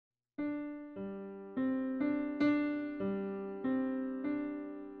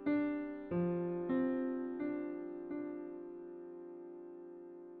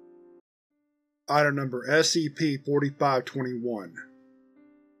Item Number SCP-4521.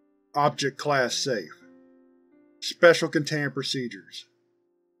 Object Class Safe. Special Containment Procedures.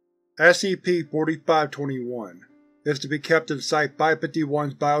 SCP-4521 is to be kept in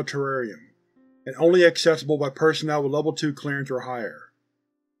Site-551's Bioterrarium, and only accessible by personnel with Level 2 clearance or higher.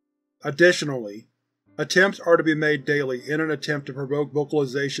 Additionally, attempts are to be made daily in an attempt to provoke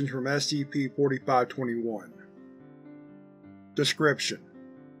vocalizations from SCP-4521. Description: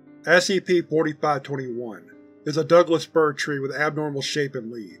 SCP-4521 is a Douglas fir tree with abnormal shape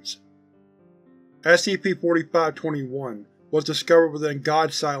and leaves. SCP-4521 was discovered within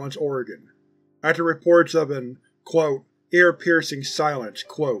God Silence, Oregon, after reports of an, quote, ear-piercing silence,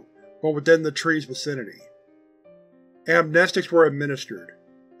 quote, from within the tree's vicinity. Amnestics were administered,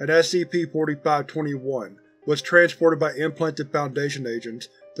 and SCP-4521 was transported by implanted Foundation agents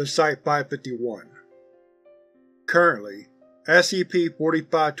to Site-551. Currently,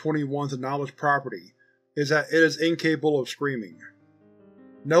 SCP-4521's anomalous property is that it is incapable of screaming.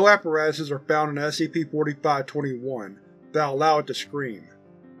 No apparatuses are found in SCP-4521 that allow it to scream,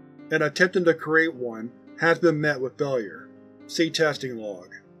 and attempting to create one has been met with failure. See Testing Log.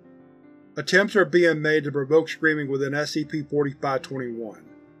 Attempts are being made to provoke screaming within SCP-4521.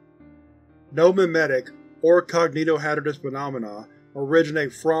 No mimetic or cognitohazardous phenomena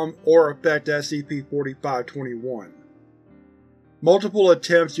originate from or affect SCP-4521. Multiple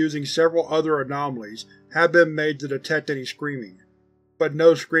attempts using several other anomalies have been made to detect any screaming, but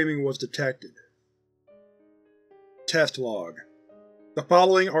no screaming was detected. Test Log. The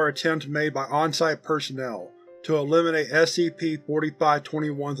following are attempts made by on-site personnel to eliminate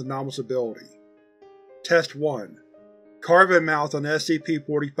SCP-4521's anomalous ability. Test 1. Carve mouth on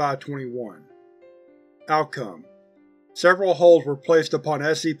SCP-4521. Outcome: several holes were placed upon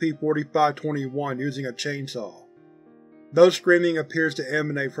SCP-4521 using a chainsaw. No screaming appears to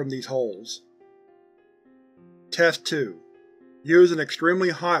emanate from these holes. Test 2. Use an extremely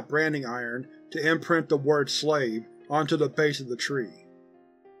hot branding iron to imprint the word slave onto the base of the tree.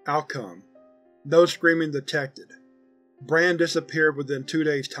 Outcome: no screaming detected. Brand disappeared within 2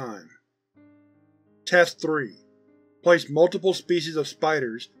 days' time. Test 3. Place multiple species of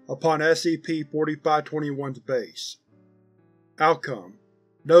spiders upon SCP-4521's base. Outcome: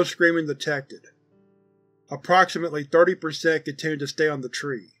 no screaming detected. Approximately 30% continued to stay on the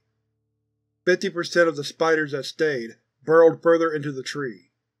tree. 50% of the spiders that stayed burrowed further into the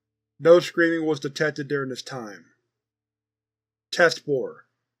tree. No screaming was detected during this time. Test 4.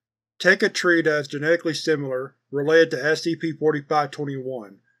 Take a tree that is genetically similar related to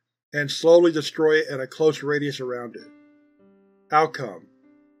SCP-4521 and slowly destroy it in a close radius around it. Outcome: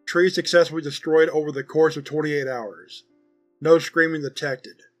 tree successfully destroyed over the course of 28 hours. No screaming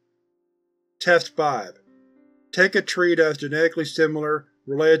detected. Test 5. Take a tree that is genetically similar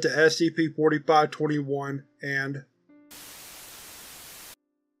related to SCP-4521 and…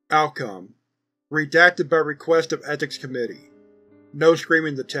 Outcome: redacted by request of Ethics Committee. No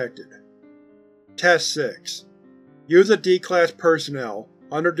screaming detected. Test 6. Use a D-Class personnel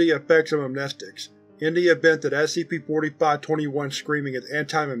under the effects of amnestics in the event that SCP-4521's screaming is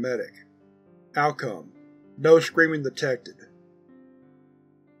anti-mimetic. Outcome: no screaming detected.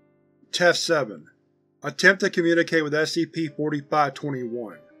 Test 7. Attempt to communicate with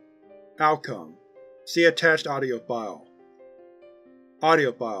SCP-4521. Outcome: see attached audio file.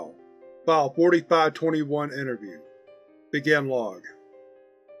 Audio file. File 4521 Interview. Begin log.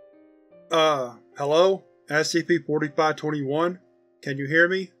 Hello? SCP-4521? Can you hear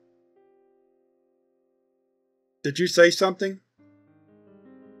me? Did you say something?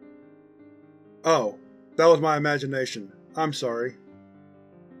 Oh, that was my imagination. I'm sorry.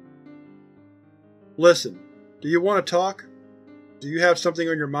 Listen, do you want to talk? Do you have something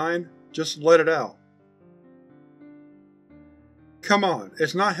on your mind? Just let it out. Come on,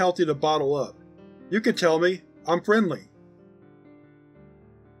 it's not healthy to bottle up. You can tell me. I'm friendly.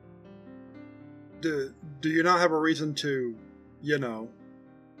 Do you not have a reason to, you know…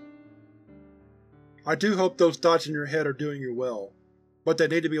 I do hope those thoughts in your head are doing you well, but they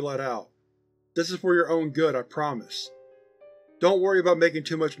need to be let out. This is for your own good, I promise. Don't worry about making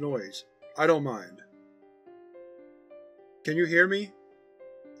too much noise. I don't mind. Can you hear me?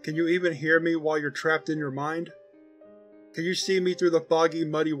 Can you even hear me while you're trapped in your mind? Can you see me through the foggy,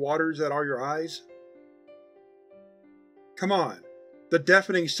 muddy waters that are your eyes? Come on, the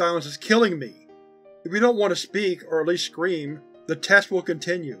deafening silence is killing me! If you don't want to speak, or at least scream, the test will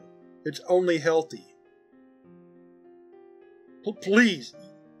continue. It's only healthy. Please,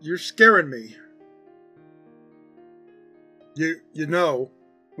 you're scaring me. You know,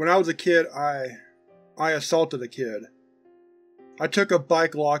 when I was a kid, I assaulted a kid. I took a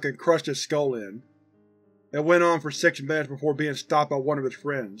bike lock and crushed his skull in. It went on for 6 minutes before being stopped by one of his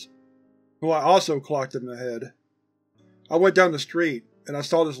friends, who I also clocked in the head. I went down the street, and I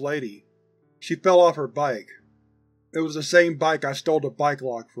saw this lady. She fell off her bike. It was the same bike I stole the bike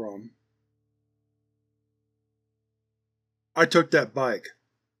lock from. I took that bike,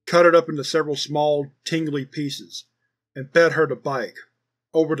 cut it up into several small, tingly pieces, and fed her the bike,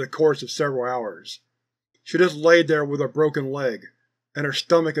 over the course of several hours. She just laid there with a broken leg, and her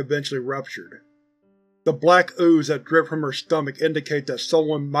stomach eventually ruptured. The black ooze that dripped from her stomach indicated that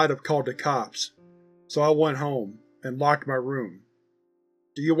someone might have called the cops, so I went home and locked my room.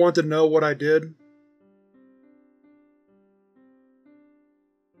 Do you want to know what I did?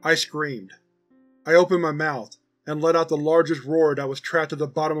 I screamed. I opened my mouth and let out the largest roar that was trapped at the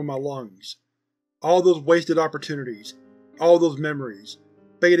bottom of my lungs. All those wasted opportunities, all those memories,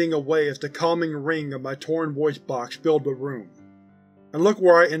 fading away as the calming ring of my torn voice box filled the room. And look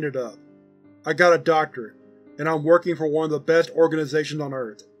where I ended up. I got a doctorate, and I'm working for one of the best organizations on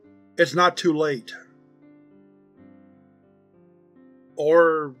Earth. It's not too late.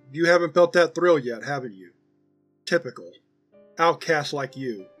 Or you haven't felt that thrill yet, haven't you? Typical. Outcast like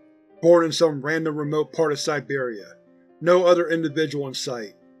you, born in some random remote part of Siberia, no other individual in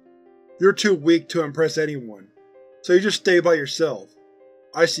sight. You're too weak to impress anyone, so you just stay by yourself.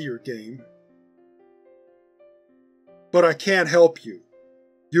 I see your game. But I can't help you.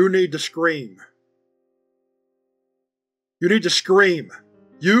 You need to scream. You need to scream.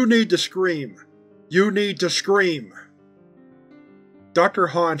 You need to scream. You need to scream. Dr.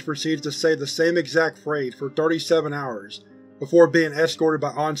 Hans proceeds to say the same exact phrase for 37 hours before being escorted by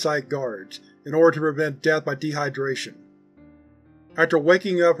on-site guards in order to prevent death by dehydration. After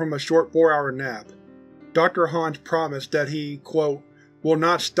waking up from a short 4-hour nap, Dr. Hans promised that he, quote, will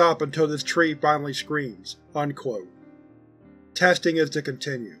not stop until this tree finally screams, unquote. Testing is to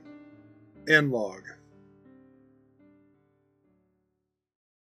continue. End log.